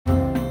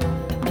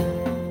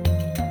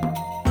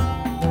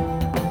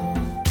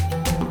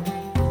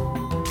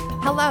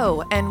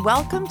Hello, and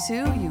welcome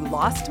to You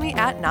Lost Me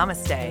at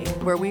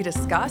Namaste, where we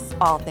discuss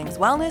all things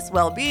wellness,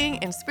 well-being,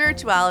 and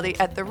spirituality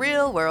at the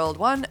real world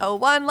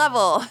 101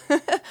 level.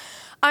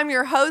 I'm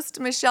your host,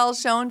 Michelle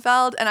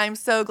Schoenfeld, and I'm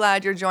so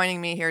glad you're joining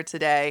me here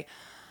today.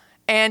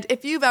 And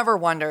if you've ever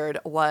wondered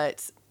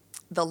what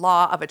the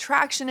law of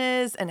attraction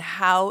is and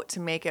how to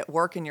make it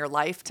work in your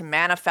life to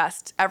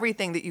manifest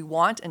everything that you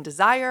want and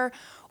desire,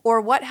 or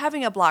what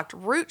having a blocked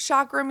root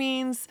chakra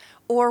means,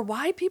 or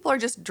why people are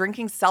just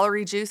drinking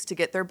celery juice to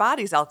get their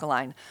bodies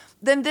alkaline,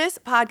 then this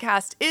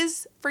podcast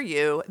is for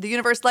you. The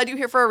universe led you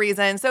here for a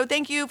reason, so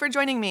thank you for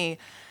joining me.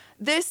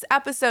 This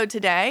episode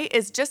today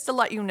is just to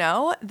let you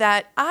know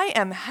that I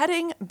am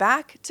heading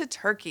back to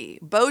Turkey,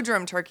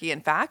 Bodrum, Turkey,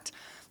 in fact,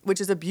 which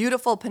is a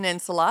beautiful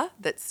peninsula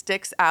that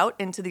sticks out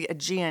into the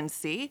Aegean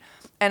Sea,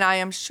 and I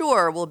am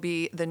sure will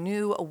be the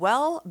new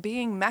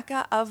well-being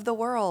mecca of the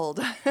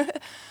world.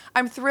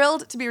 I'm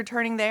thrilled to be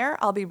returning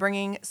there. I'll be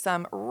bringing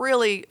some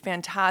really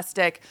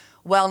fantastic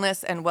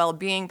wellness and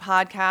well-being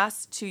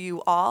podcasts to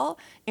you all,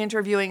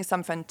 interviewing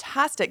some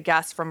fantastic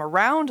guests from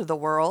around the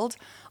world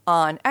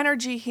on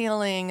energy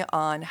healing,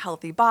 on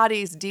healthy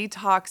bodies,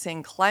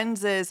 detoxing,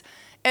 cleanses,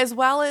 as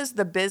well as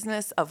the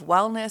business of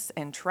wellness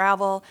and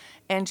travel,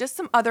 and just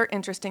some other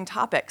interesting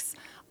topics.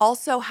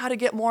 Also, how to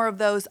get more of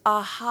those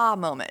aha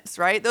moments,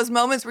 right? Those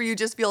moments where you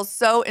just feel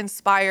so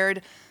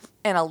inspired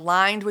and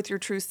aligned with your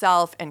true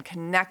self and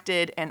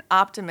connected and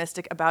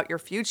optimistic about your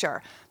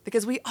future.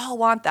 Because we all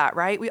want that,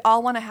 right? We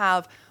all want to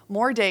have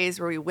more days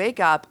where we wake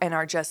up and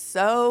are just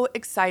so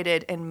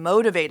excited and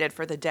motivated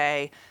for the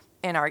day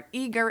and are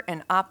eager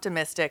and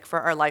optimistic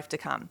for our life to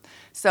come.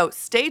 So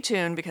stay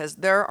tuned because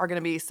there are going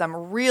to be some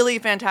really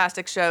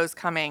fantastic shows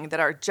coming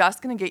that are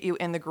just going to get you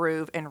in the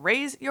groove and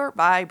raise your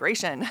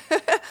vibration.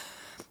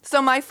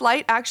 So my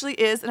flight actually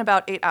is in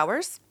about 8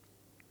 hours.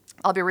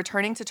 I'll be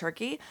returning to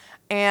Turkey.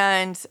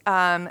 And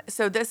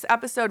so this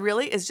episode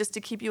really is just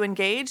to keep you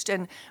engaged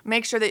and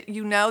make sure that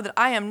you know that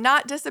I am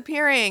not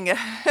disappearing.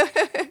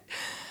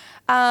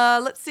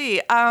 Let's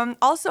see.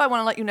 Also, I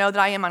want to let you know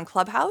that I am on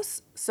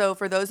Clubhouse. So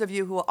for those of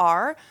you who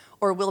are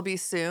or will be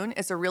soon,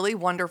 it's a really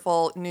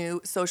wonderful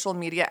new social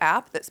media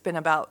app that's been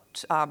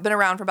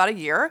around for about a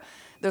year.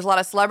 There's a lot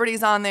of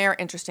celebrities on there,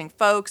 interesting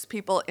folks,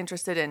 people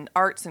interested in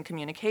arts and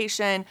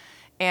communication.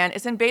 And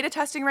it's in beta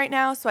testing right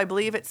now, so I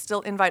believe it's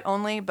still invite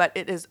only, but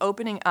it is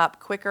opening up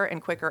quicker and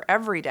quicker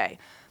every day.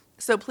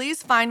 So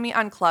please find me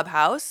on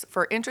Clubhouse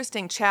for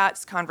interesting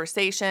chats,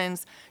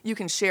 conversations. You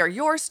can share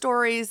your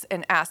stories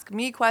and ask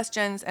me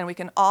questions, and we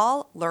can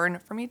all learn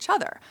from each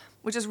other,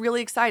 which is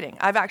really exciting.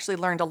 I've actually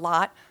learned a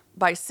lot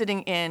by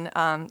sitting in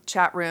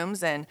chat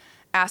rooms and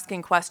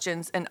asking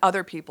questions in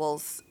other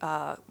people's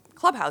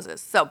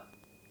clubhouses. So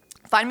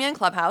find me on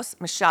Clubhouse,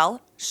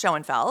 Michelle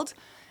Schoenfeld.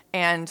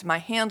 And my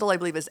handle, I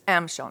believe, is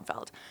M.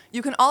 Schoenfeld.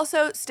 You can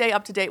also stay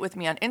up to date with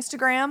me on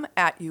Instagram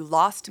at You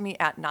Lost Me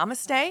at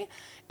Namaste.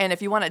 And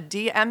if you want to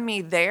DM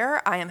me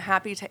there, I am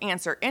happy to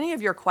answer any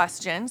of your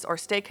questions or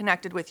stay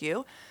connected with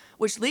you,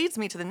 which leads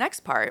me to the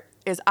next part,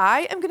 is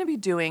I am going to be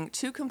doing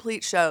 2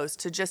 complete shows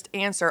to just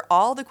answer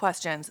all the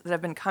questions that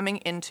have been coming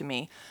into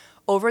me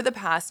over the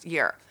past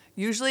year.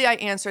 Usually I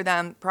answer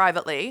them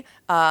privately,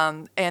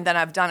 and then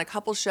I've done a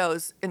couple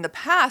shows in the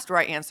past where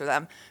I answer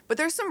them, but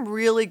there's some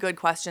really good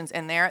questions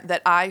in there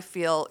that I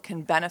feel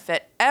can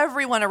benefit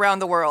everyone around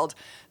the world.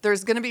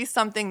 There's going to be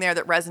something there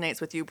that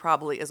resonates with you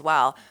probably as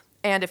well.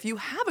 And if you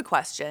have a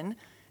question,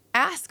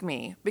 ask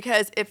me,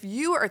 because if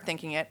you are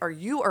thinking it or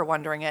you are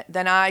wondering it,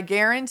 then I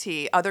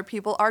guarantee other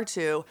people are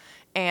too,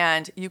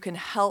 and you can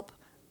help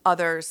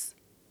others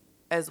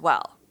as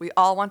well. We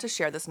all want to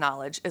share this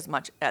knowledge as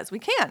much as we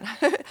can.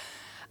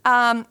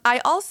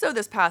 I also,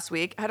 this past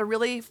week, had a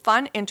really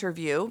fun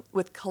interview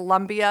with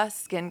Columbia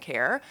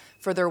Skincare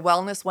for their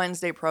Wellness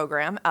Wednesday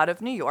program out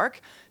of New York.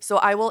 So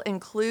I will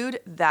include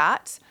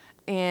that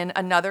in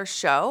another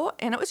show.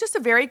 And it was just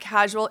a very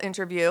casual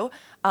interview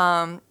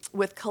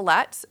with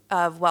Colette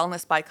of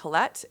Wellness by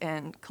Colette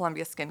and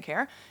Columbia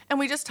Skincare. And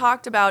we just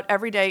talked about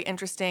everyday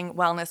interesting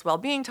wellness,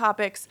 well-being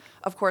topics,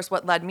 of course,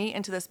 what led me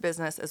into this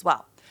business as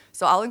well.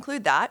 So I'll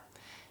include that.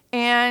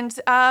 And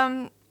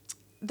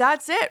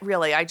that's it,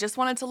 really. I just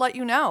wanted to let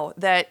you know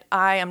that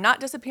I am not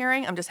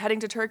disappearing. I'm just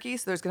heading to Turkey,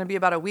 so there's going to be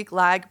about a week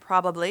lag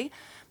probably.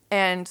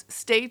 And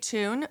stay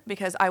tuned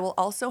because I will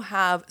also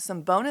have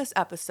some bonus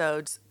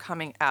episodes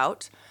coming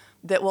out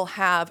that will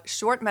have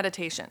short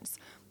meditations.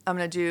 I'm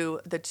going to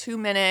do the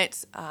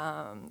 2-minute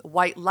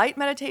white light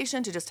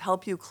meditation to just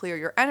help you clear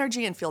your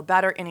energy and feel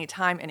better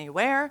anytime,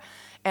 anywhere.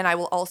 And I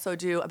will also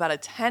do about a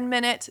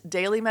 10-minute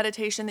daily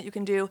meditation that you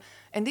can do.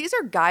 And these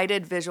are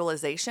guided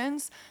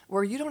visualizations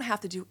where you don't have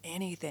to do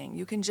anything.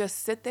 You can just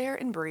sit there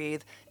and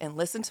breathe and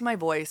listen to my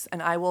voice,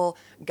 and I will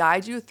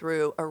guide you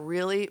through a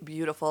really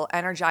beautiful,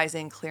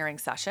 energizing, clearing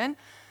session.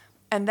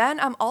 And then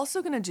I'm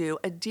also going to do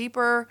a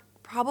deeper,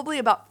 probably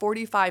about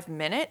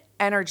 45-minute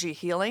energy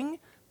healing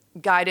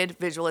guided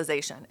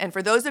visualization. And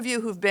for those of you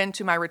who've been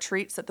to my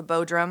retreats at the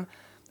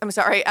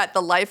at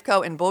the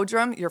Lifeco in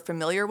Bodrum, you're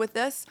familiar with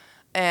this.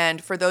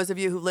 And for those of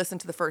you who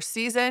listened to the first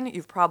season,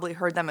 you've probably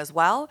heard them as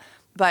well.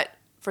 But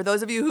for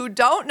those of you who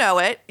don't know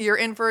it, you're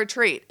in for a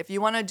treat. If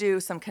you want to do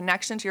some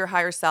connection to your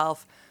higher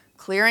self,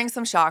 clearing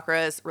some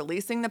chakras,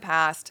 releasing the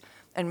past,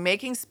 and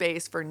making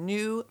space for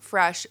new,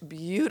 fresh,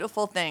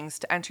 beautiful things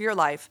to enter your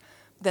life,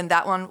 then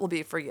that one will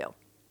be for you.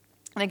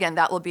 And again,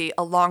 that will be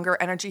a longer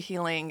energy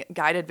healing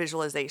guided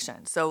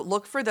visualization. So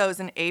look for those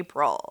in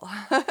April.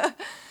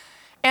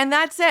 And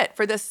that's it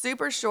for this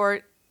super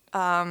short,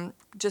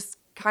 just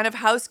kind of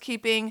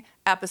housekeeping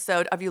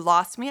episode of You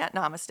Lost Me at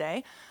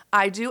Namaste.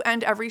 I do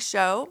end every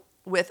show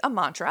with a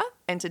mantra,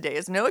 and today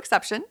is no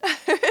exception.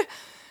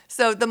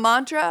 So the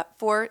mantra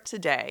for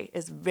today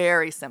is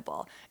very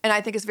simple, and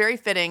I think it's very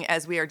fitting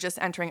as we are just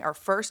entering our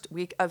first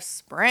week of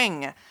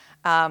spring.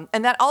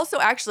 And that also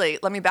actually,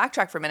 let me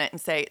backtrack for a minute and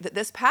say that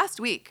this past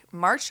week,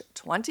 March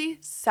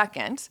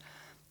 22nd,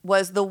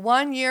 was the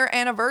 1-year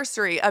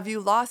anniversary of You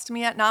Lost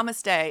Me at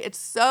Namaste. It's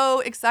so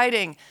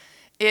exciting.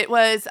 It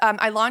was,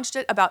 I launched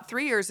it about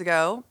 3 years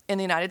ago in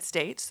the United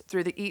States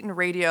through the Eaton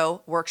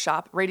Radio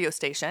Workshop radio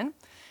station.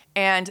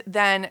 And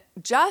then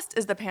just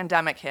as the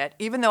pandemic hit,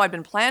 even though I'd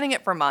been planning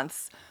it for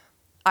months,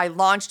 I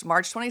launched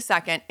March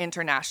 22nd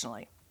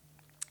internationally.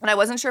 And I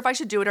wasn't sure if I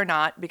should do it or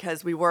not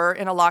because we were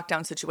in a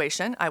lockdown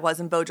situation. I was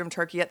in Bodrum,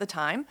 Turkey at the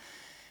time.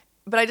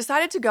 But I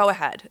decided to go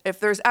ahead. If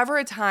there's ever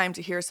a time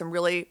to hear some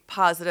really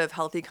positive,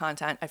 healthy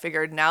content, I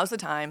figured now's the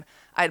time.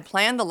 I had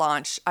planned the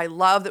launch. I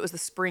love that it was the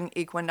spring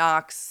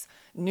equinox,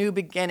 new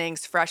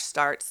beginnings, fresh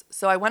starts.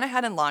 So I went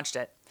ahead and launched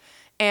it.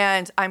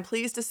 And I'm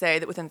pleased to say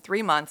that within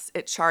 3 months,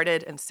 it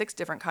charted in 6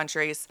 different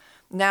countries.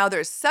 Now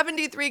there's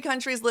 73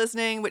 countries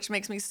listening, which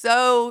makes me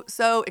so,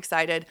 so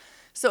excited.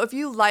 So if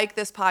you like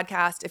this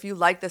podcast, if you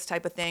like this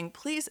type of thing,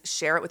 please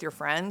share it with your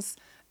friends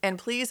and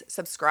please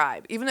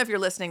subscribe. Even if you're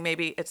listening,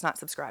 maybe it's not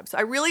subscribed. So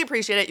I really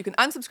appreciate it. You can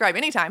unsubscribe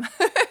anytime.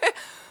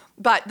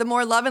 But the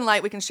more love and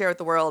light we can share with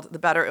the world, the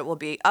better it will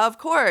be, of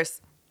course.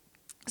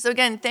 So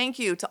again, thank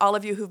you to all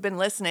of you who've been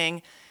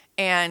listening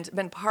and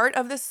been part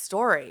of this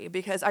story,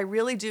 because I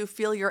really do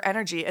feel your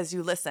energy as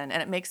you listen,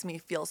 and it makes me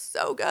feel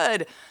so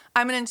good.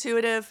 I'm an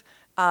intuitive.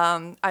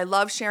 I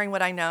love sharing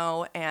what I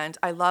know, and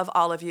I love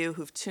all of you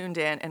who've tuned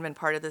in and been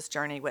part of this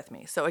journey with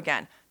me. So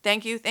again,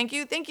 thank you, thank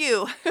you, thank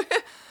you.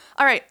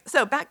 All right,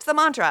 so back to the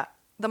mantra.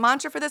 The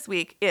mantra for this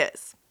week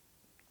is,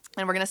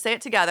 and we're going to say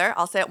it together.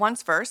 I'll say it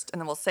once first,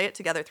 and then we'll say it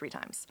together 3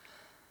 times.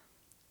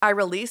 I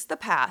release the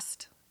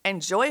past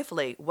and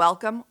joyfully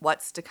welcome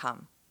what's to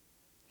come.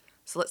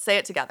 So let's say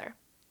it together.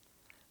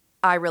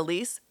 I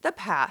release the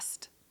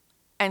past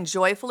and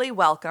joyfully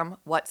welcome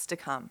what's to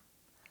come.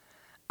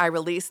 I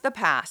release the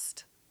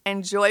past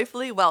and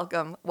joyfully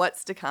welcome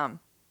what's to come.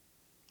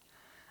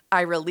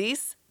 I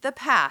release the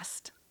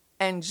past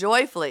and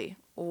joyfully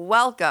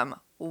welcome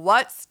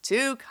what's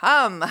to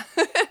come.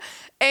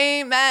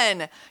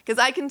 Amen. Because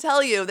I can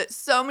tell you that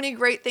so many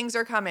great things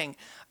are coming.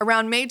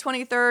 Around May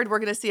 23rd, we're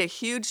going to see a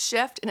huge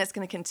shift, and it's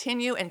going to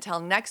continue until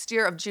next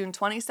year of June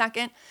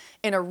 22nd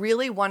in a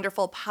really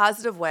wonderful,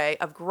 positive way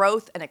of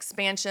growth and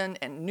expansion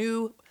and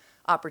new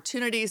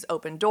opportunities,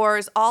 open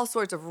doors, all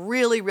sorts of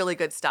really, really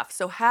good stuff.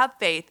 So have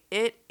faith.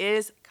 It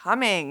is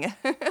coming.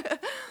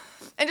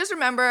 And just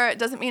remember, it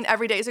doesn't mean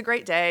every day is a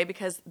great day,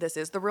 because this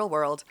is the real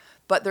world,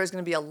 but there's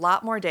going to be a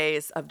lot more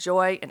days of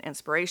joy and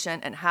inspiration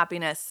and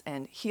happiness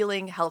and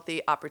healing,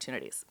 healthy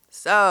opportunities.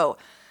 So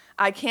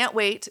I can't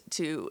wait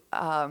to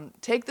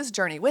take this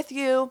journey with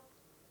you.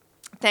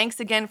 Thanks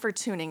again for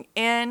tuning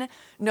in.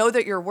 Know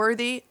that you're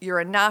worthy,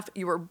 you're enough,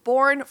 you were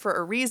born for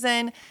a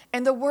reason,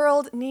 and the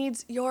world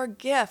needs your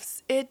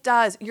gifts. It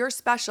does. You're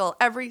special,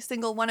 every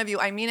single one of you.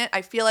 I mean it,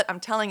 I feel it,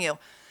 I'm telling you.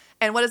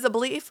 And what is a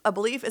belief? A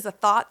belief is a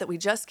thought that we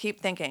just keep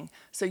thinking.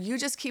 So you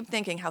just keep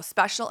thinking how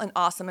special and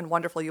awesome and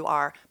wonderful you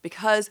are,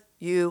 because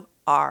you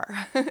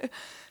are.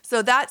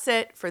 So that's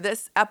it for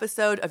this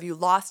episode of You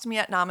Lost Me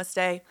at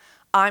Namaste.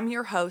 I'm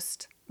your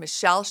host,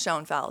 Michelle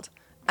Schoenfeld.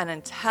 And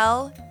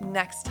until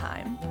next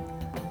time,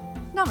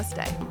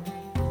 namaste.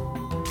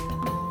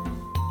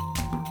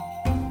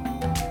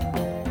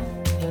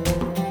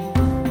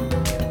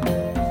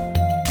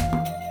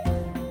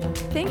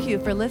 Thank you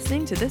for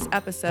listening to this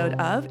episode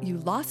of You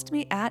Lost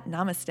Me at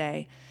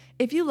Namaste.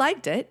 If you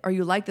liked it, or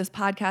you like this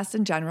podcast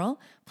in general,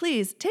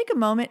 please take a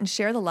moment and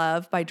share the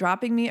love by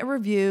dropping me a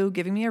review,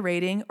 giving me a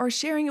rating, or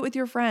sharing it with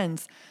your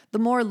friends. The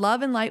more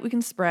love and light we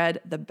can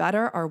spread, the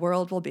better our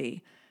world will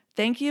be.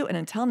 Thank you, and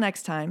until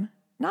next time,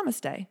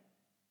 namaste.